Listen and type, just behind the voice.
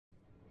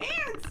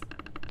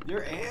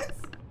Your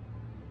ants?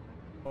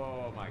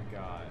 Oh my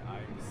god,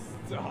 I'm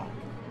stuck.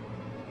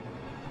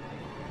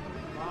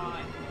 Come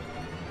on.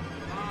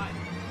 Come on.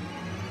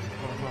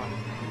 Come on.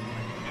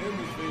 End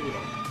this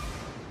video.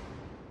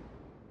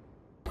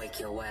 Wake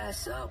your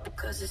ass up,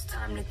 because it's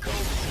time to go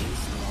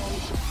beast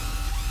mode.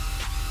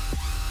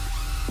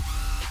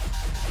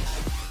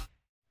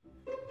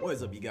 What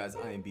is up, you guys?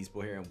 I am Beast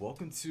Boy here, and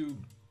welcome to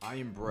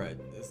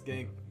Iambread. This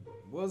game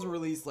was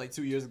released like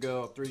 2 years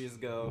ago, 3 years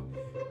ago.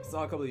 I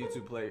saw a couple of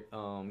YouTube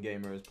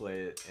gamers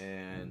play it,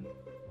 and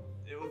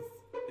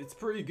it's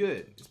pretty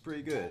good. It's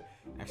pretty good.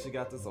 I actually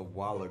got this a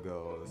while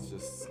ago. It's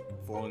just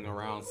floating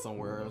around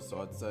somewhere,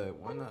 so I'd say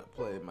why not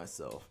play it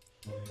myself.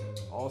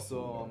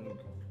 Also, I'm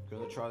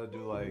gonna try to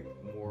do like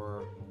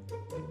more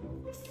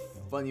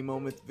funny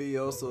moments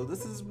videos. So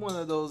this is one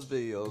of those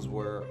videos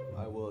where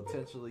I will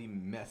intentionally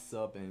mess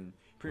up and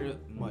pretty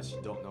much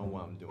don't know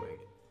what I'm doing,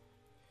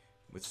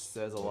 which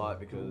says a lot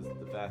because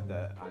the fact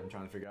that I'm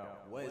trying to figure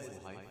out what is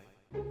life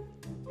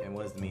and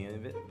what is the meaning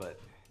of it, but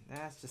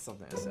that's just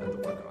something I just have to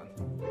work on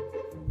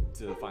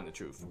to find the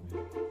truth.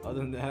 Other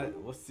than that,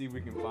 let's see if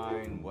we can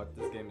find what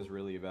this game is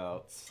really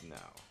about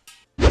now.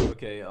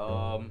 Okay,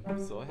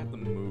 so I have to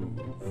move.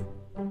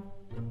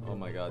 Oh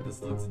my god,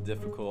 this looks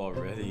difficult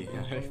already.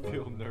 I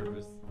feel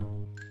nervous.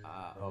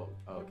 Oh,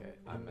 okay,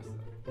 I messed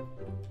up.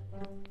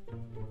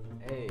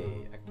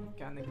 Hey, I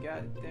kinda got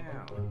it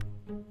down.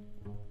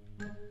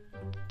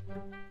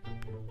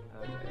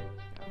 Okay,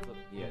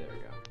 yeah, there we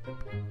go.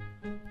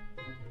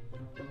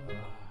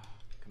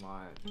 Come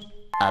on.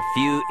 A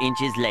few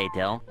inches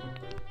later.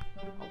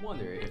 I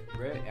wonder if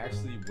Brett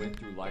actually went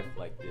through life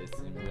like this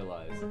and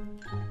realized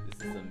this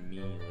is a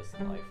meaningless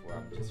life where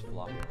I'm just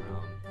flopping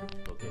around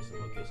location to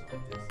location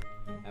like this.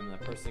 Having a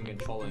person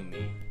controlling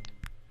me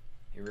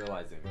and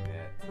realizing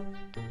that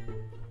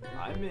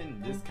I'm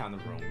in this kind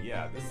of room.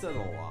 Yeah, this says a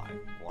lot.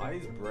 Why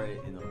is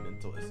Brett in a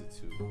mental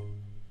institute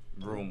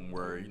room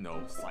where, you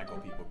know, psycho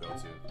people go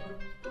to?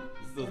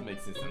 This doesn't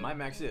make sense. Am I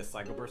actually a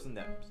psycho person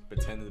that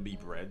pretended to be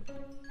Brett?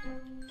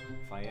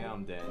 If I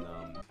am, then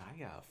I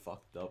got a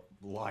fucked up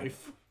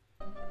life.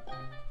 Come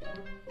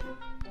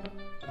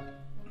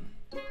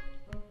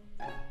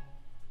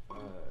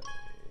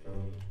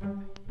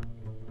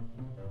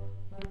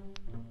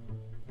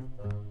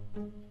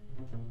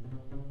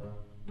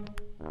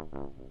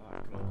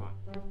on.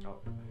 Oh,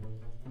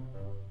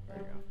 there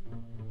you go.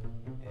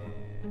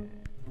 And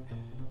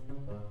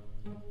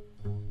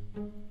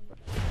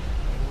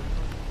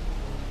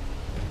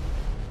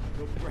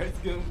the bread's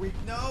getting weak.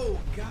 No,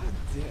 god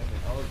damn it.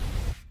 Oh.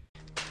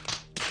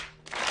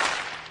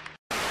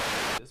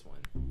 This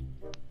one.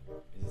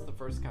 Is this the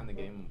first kind of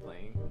game I'm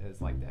playing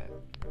that's like that?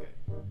 Okay.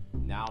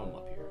 Now I'm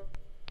up here.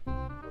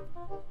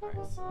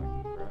 Alright, so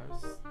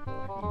I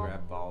can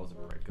grab balls and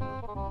break them.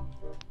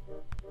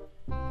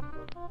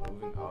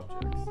 Moving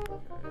objects.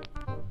 Okay.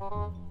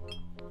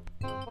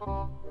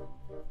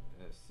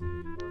 Let's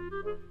see.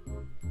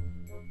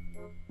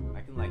 I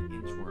can like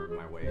inchworm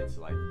my way into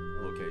like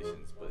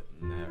locations, but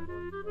no,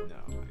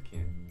 I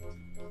can't.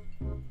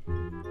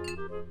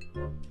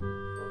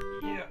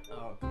 Yeah.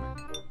 Oh, come on.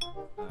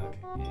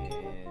 Okay,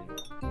 and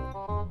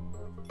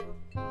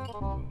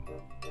boom.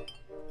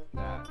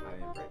 That I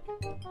didn't break it.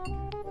 Okay.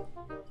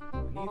 I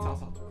need to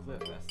toss off the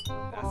clip.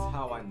 That's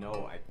how I know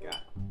I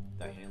got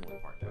the handling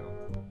part down.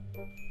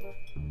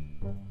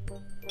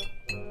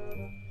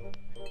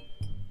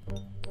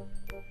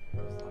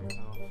 It's like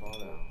I'll fall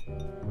down.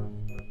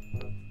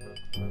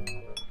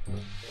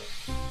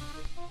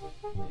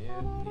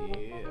 Yeah.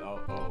 Oh,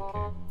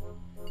 okay.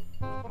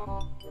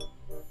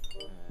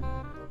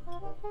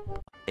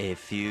 A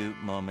few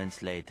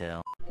moments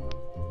later.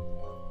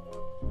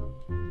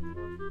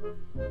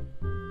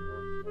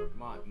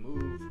 Come on,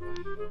 move.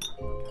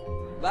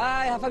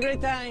 Bye, have a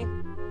great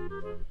time.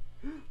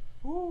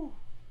 Woo.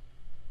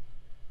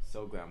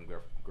 So glad I'm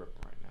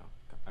gripping right now.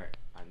 Alright,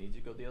 I need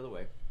you to go the other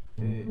way.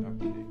 Okay, come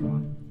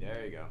on.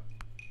 There you go.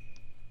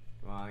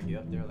 Come on, get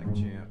up there like a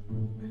champ.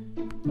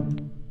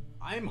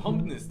 I am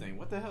humping this thing.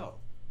 What the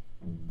hell?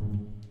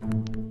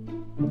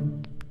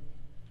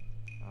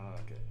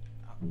 Okay.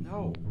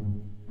 No.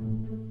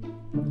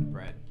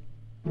 Brad,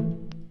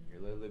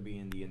 you're literally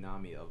being the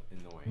enemy of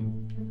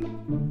annoying.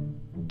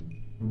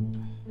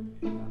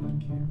 Out of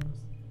cameras.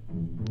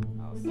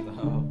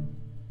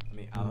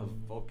 Out of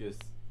focus.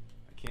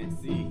 I can't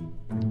see.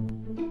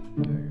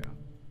 There you go.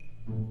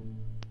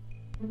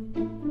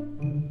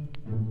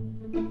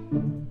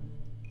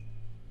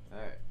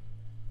 Alright.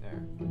 There.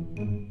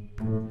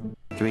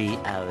 3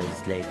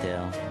 hours later.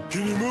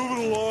 Can you move it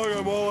along?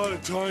 I'm all out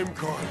of time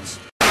cards.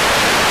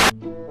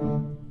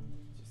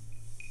 Just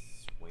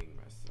swing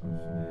myself.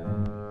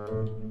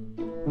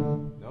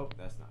 Nope,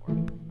 that's not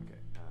working.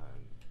 Okay.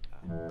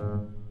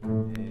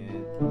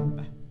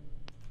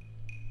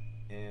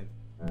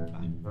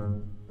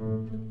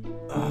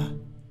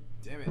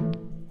 Damn it.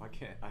 Why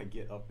can't I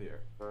get up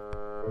there? Okay,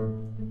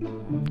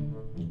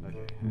 I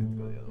have to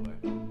go the other way.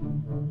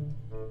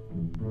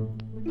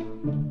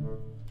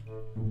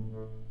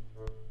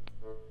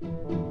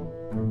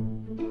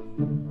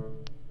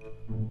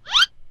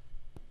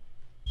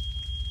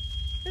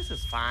 This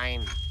is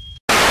fine.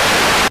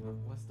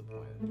 What's the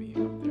point of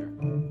being up there?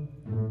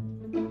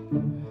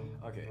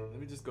 Okay, let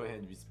me just go ahead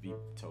and just be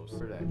toast.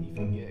 For that, if you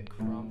get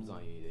crumbs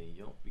on you, then you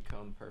don't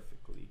become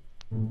perfectly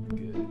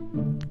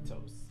good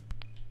toast.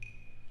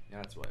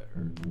 That's what I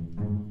heard.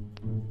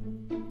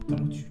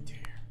 Don't you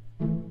dare.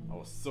 I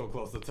was so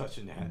close to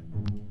touching that.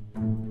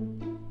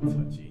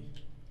 Touchy.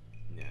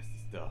 Nasty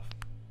stuff.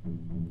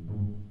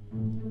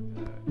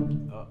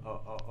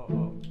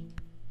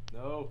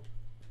 No.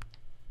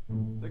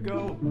 Let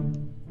go.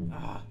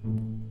 Ah.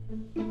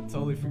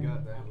 Totally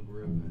forgot that I have a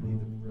grip. I need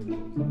the grip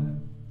on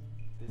that.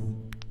 This.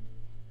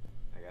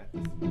 I got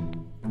this.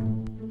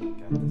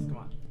 Got this. Come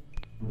on.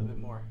 A little bit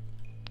more.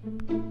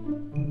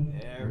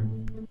 There.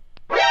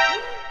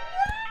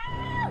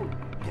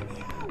 Get me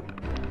out.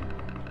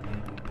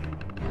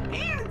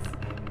 Ants!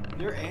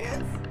 They're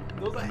ants?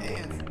 Those are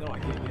ants. No, I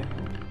can't get them.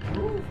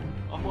 Move.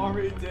 I'm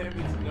already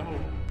damaged. No.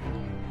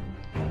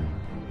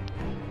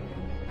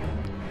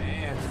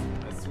 Ants.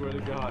 I swear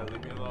to God,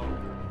 leave me alone.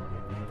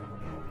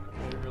 I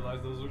didn't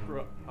realize those were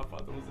I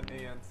thought those were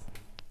ants.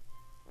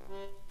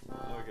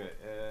 Okay,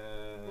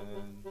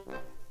 and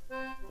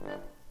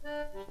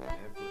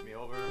flip me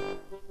over.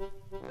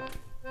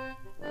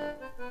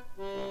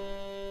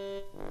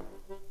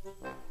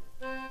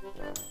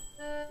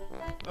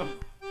 Oh,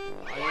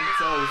 I am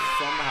toast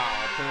somehow,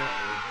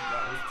 apparently.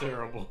 That was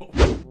terrible.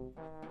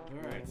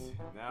 Alright,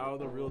 now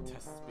the real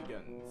test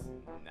begins.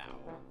 Now.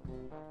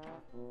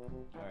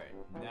 Alright,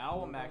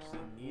 now I'm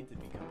actually need to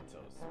become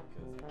toast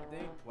because I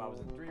think while I was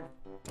in free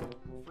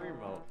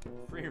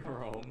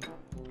roam,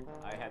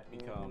 I had to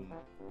become.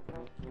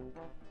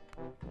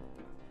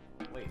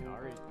 Wait, I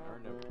already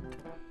earned a.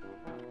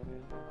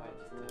 I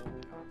just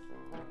did.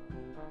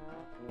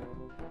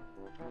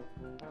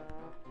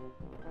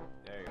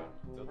 There you go.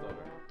 Tilt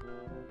over.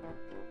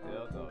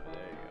 Tilt over.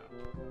 There you go.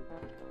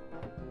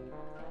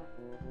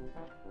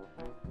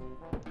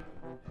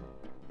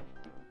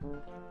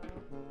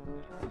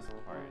 This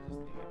part I just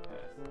need to get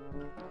past.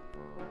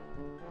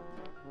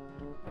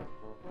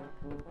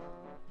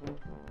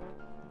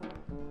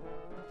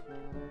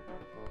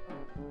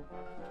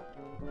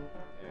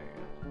 There you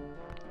go.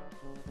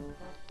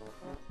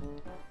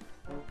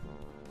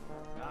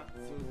 Not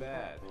too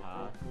bad,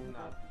 huh?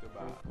 Not too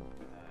bad.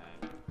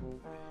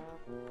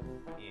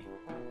 Yeah.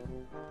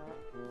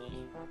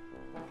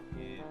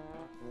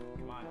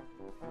 Come on.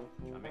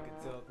 Try to make it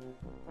tilt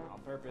on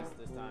purpose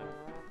this time.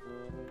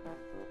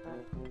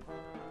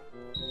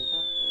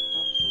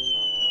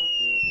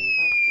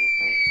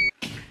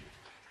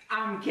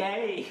 I'm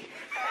gay.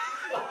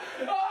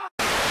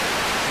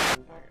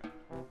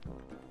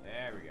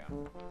 There we go.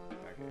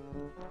 Okay.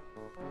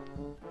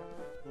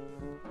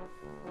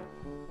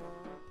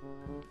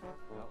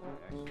 No, I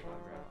actually want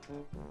to grab on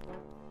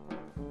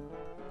that.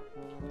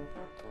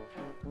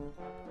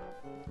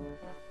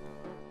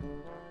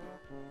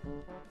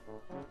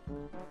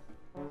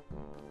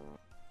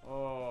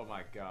 Oh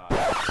my God.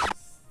 I'm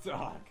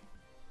stuck.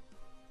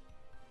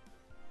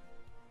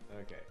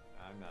 Okay,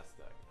 I'm not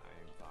stuck. I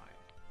am fine.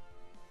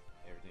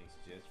 Everything's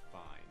just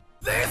fine.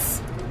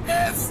 This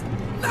is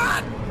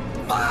not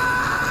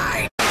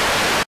fine!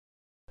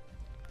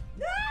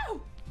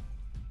 No!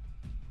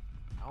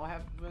 I don't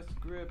have the best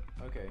grip.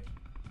 Okay.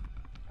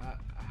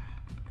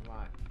 Come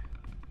on.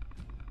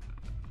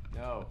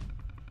 No.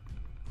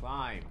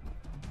 Climb.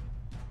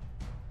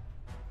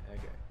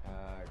 Okay.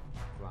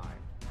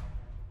 Climb.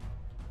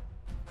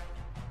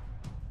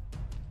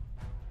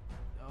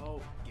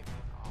 No, get me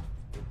off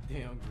the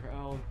damn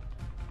ground.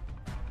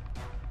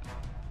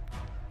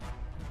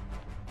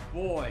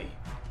 Boy,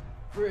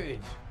 fridge.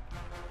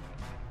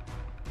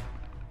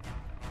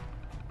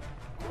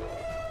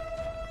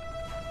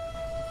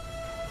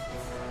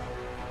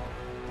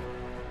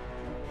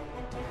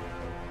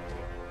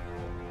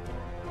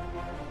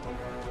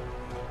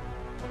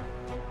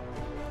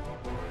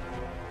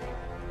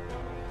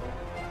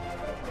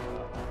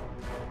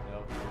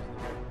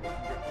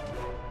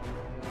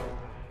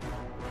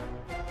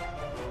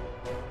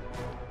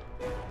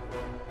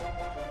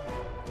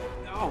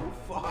 No,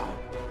 fuck.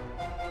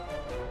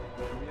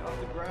 Get me off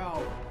the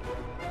ground.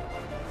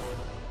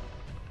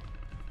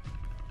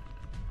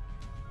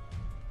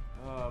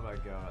 Oh my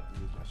God,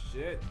 this is my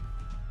shit.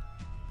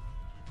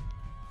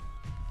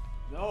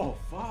 No,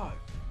 fuck.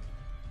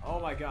 Oh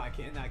my God, I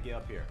cannot get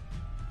up here.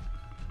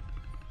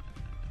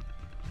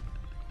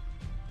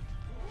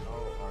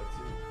 Oh, R2.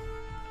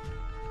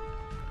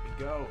 Let me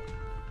go.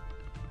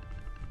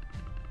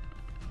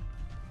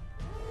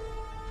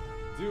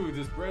 Dude,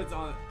 this bread's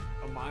on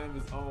a mind of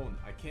his own.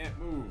 I can't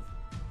move.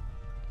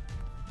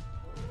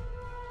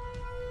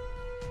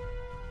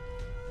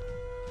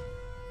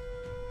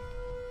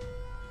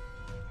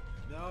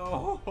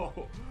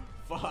 No!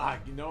 Fuck,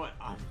 you know what?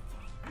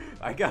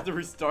 I got to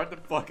restart the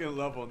fucking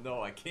level.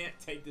 No, I can't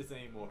take this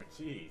anymore.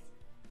 Jeez.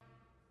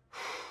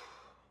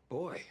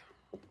 Boy,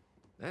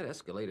 that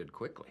escalated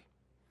quickly.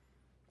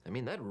 I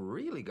mean, that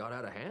really got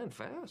out of hand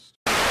fast.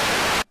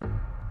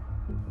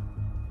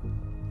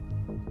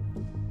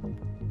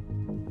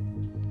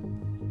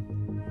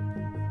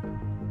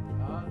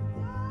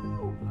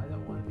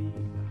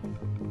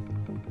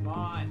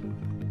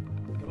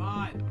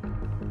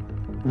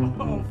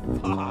 Oh,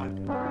 fuck.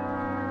 Come on.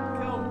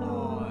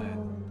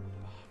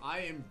 I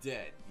am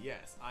dead.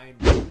 Yes, I am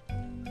dead.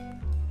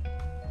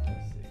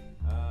 Let's see.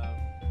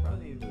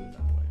 Probably need to move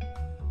that way.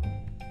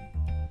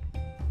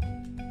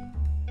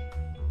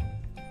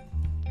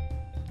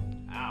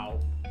 Ow.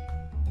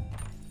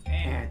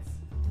 Ants.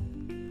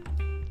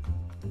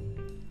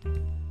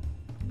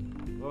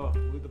 Well,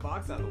 move the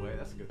box out of the way.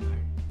 That's a good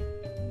thing.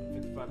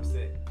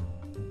 55%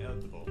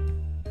 eligible.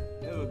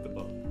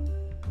 Eligible.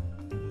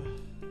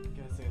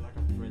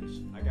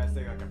 I gotta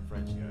say like a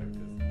French guy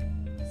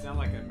because you sound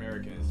like an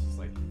American. It's just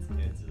like it's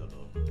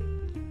eligible.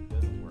 It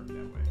doesn't work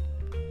that way.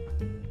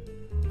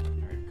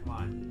 Alright, come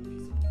on.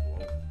 Piece of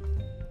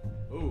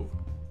whoa. Ooh.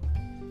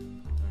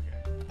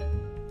 Okay.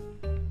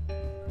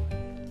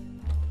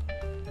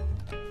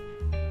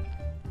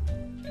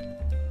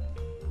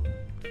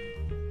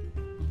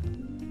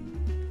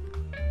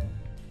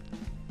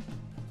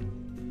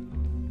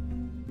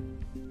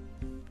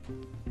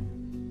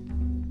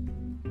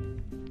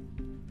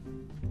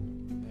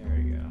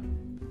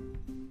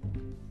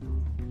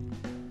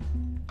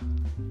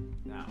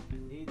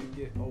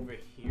 Over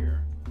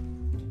here,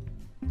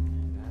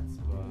 and that's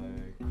by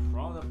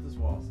crawling up this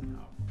wall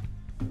somehow.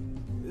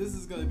 This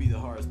is gonna be the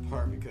hardest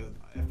part because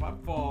if I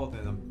fall,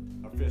 then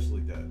I'm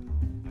officially dead.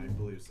 I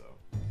believe so.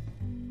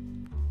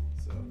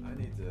 So I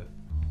need to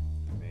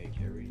make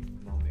every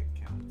moment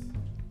count.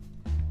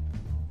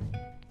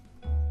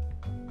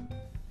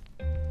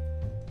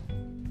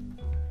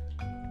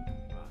 Come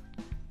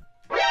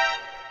on.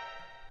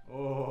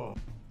 Oh.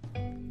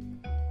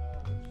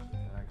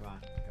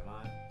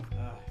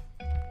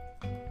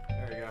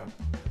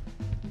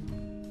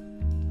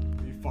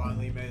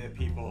 Finally made it,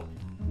 people.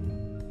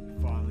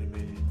 We finally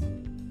made it.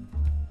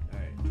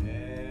 Alright,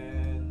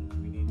 and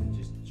we need to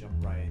just jump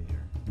right in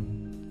here.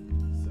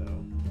 So,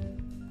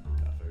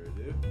 without further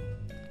ado.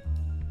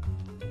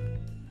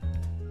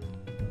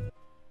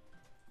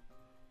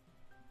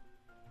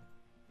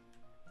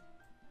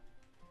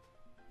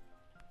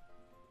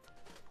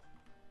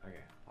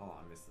 Okay, hold on, I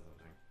missed something.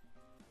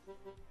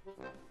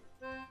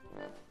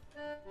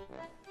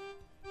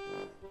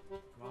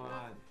 Come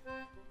on.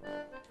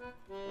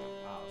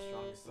 Wow,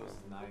 strongest dose is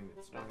not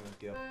even strong enough to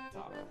get up the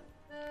top.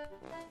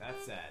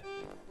 That's sad.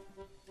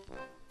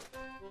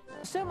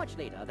 So much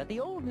later that the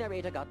old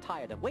narrator got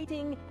tired of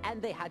waiting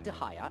and they had to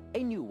hire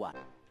a new one.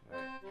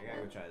 Alright, I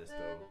gotta go try this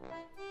stove.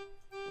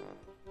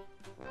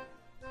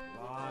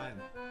 Come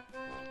on.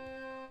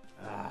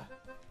 Ah,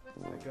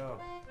 let go.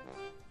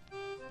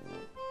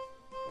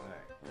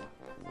 Alright,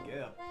 get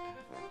up.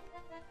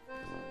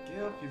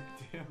 Get up, you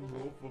damn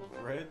loaf of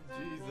bread.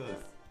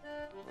 Jesus.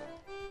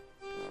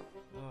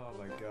 Oh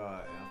my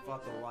god, and I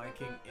thought the Lion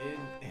King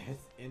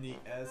in the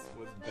S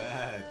was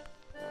bad.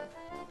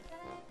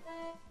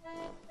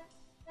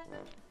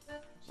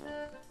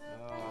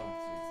 Oh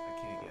jeez, I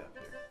can't get up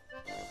here.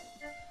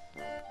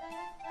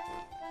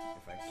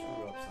 If I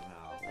screw up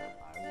somehow, I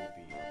will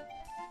be on the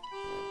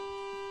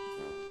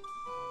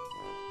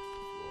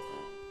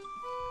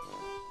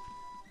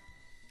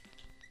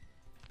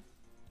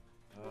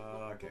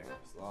floor. Okay,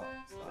 stop.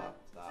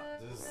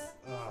 Just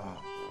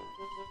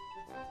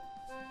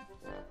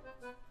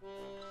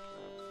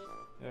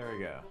there we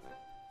go.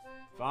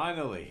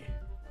 Finally,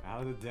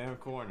 out of the damn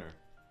corner.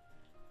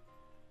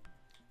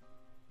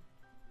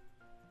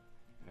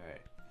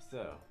 Alright,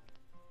 so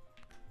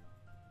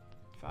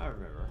if I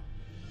remember.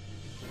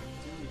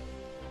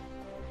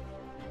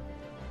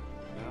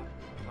 No,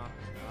 come on.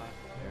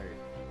 There we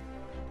go.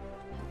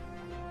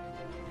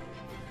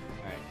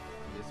 Alright,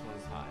 this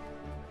one's hot.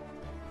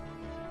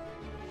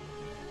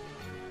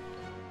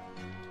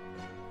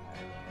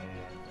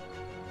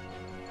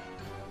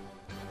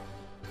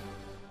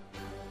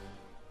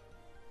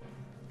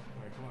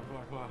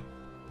 Come on.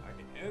 I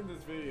can end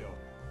this video.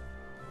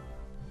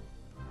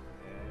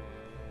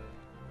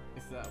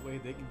 And so that way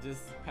they can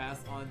just pass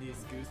on the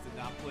excuse to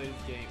not play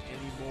this game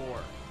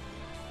anymore.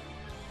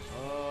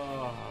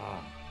 Oh.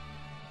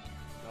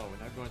 No,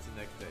 we're not going to the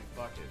next day.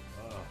 Fuck it.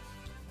 Oh.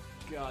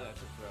 God, that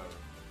took forever.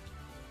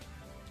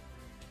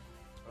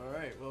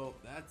 Alright, well,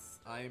 that's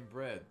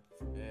Iambread.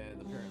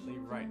 And apparently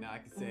right now I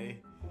can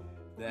say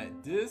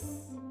that this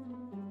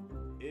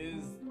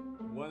is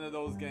one of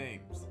those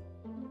games.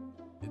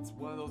 It's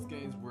one of those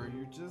games where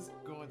you're just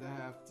going to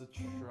have to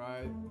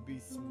try to be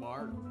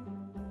smart,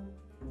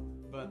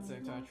 but at the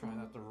same time try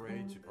not to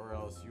rage, or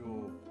else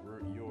you'll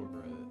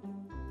regret it.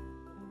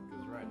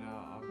 Because right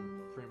now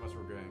I'm pretty much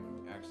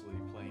regretting actually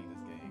playing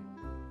this game.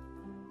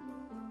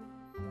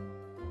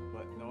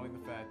 But knowing the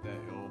fact that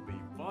it'll be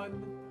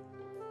fun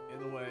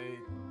in a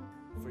way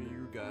for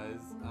you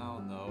guys, I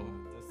don't know.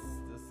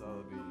 This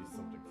ought to be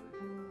something for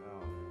you.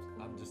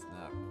 I'm just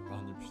not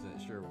 100%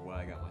 sure what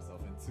I got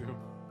myself into.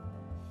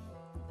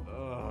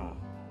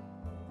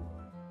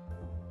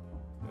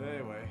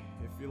 Anyway,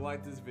 if you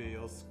like this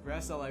video,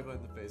 scratch that like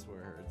button in the face where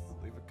it hurts.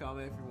 Leave a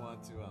comment if you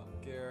want to. I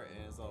don't care.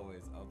 And as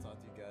always, I'll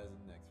talk to you guys in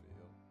the next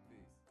video.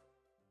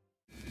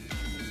 Peace.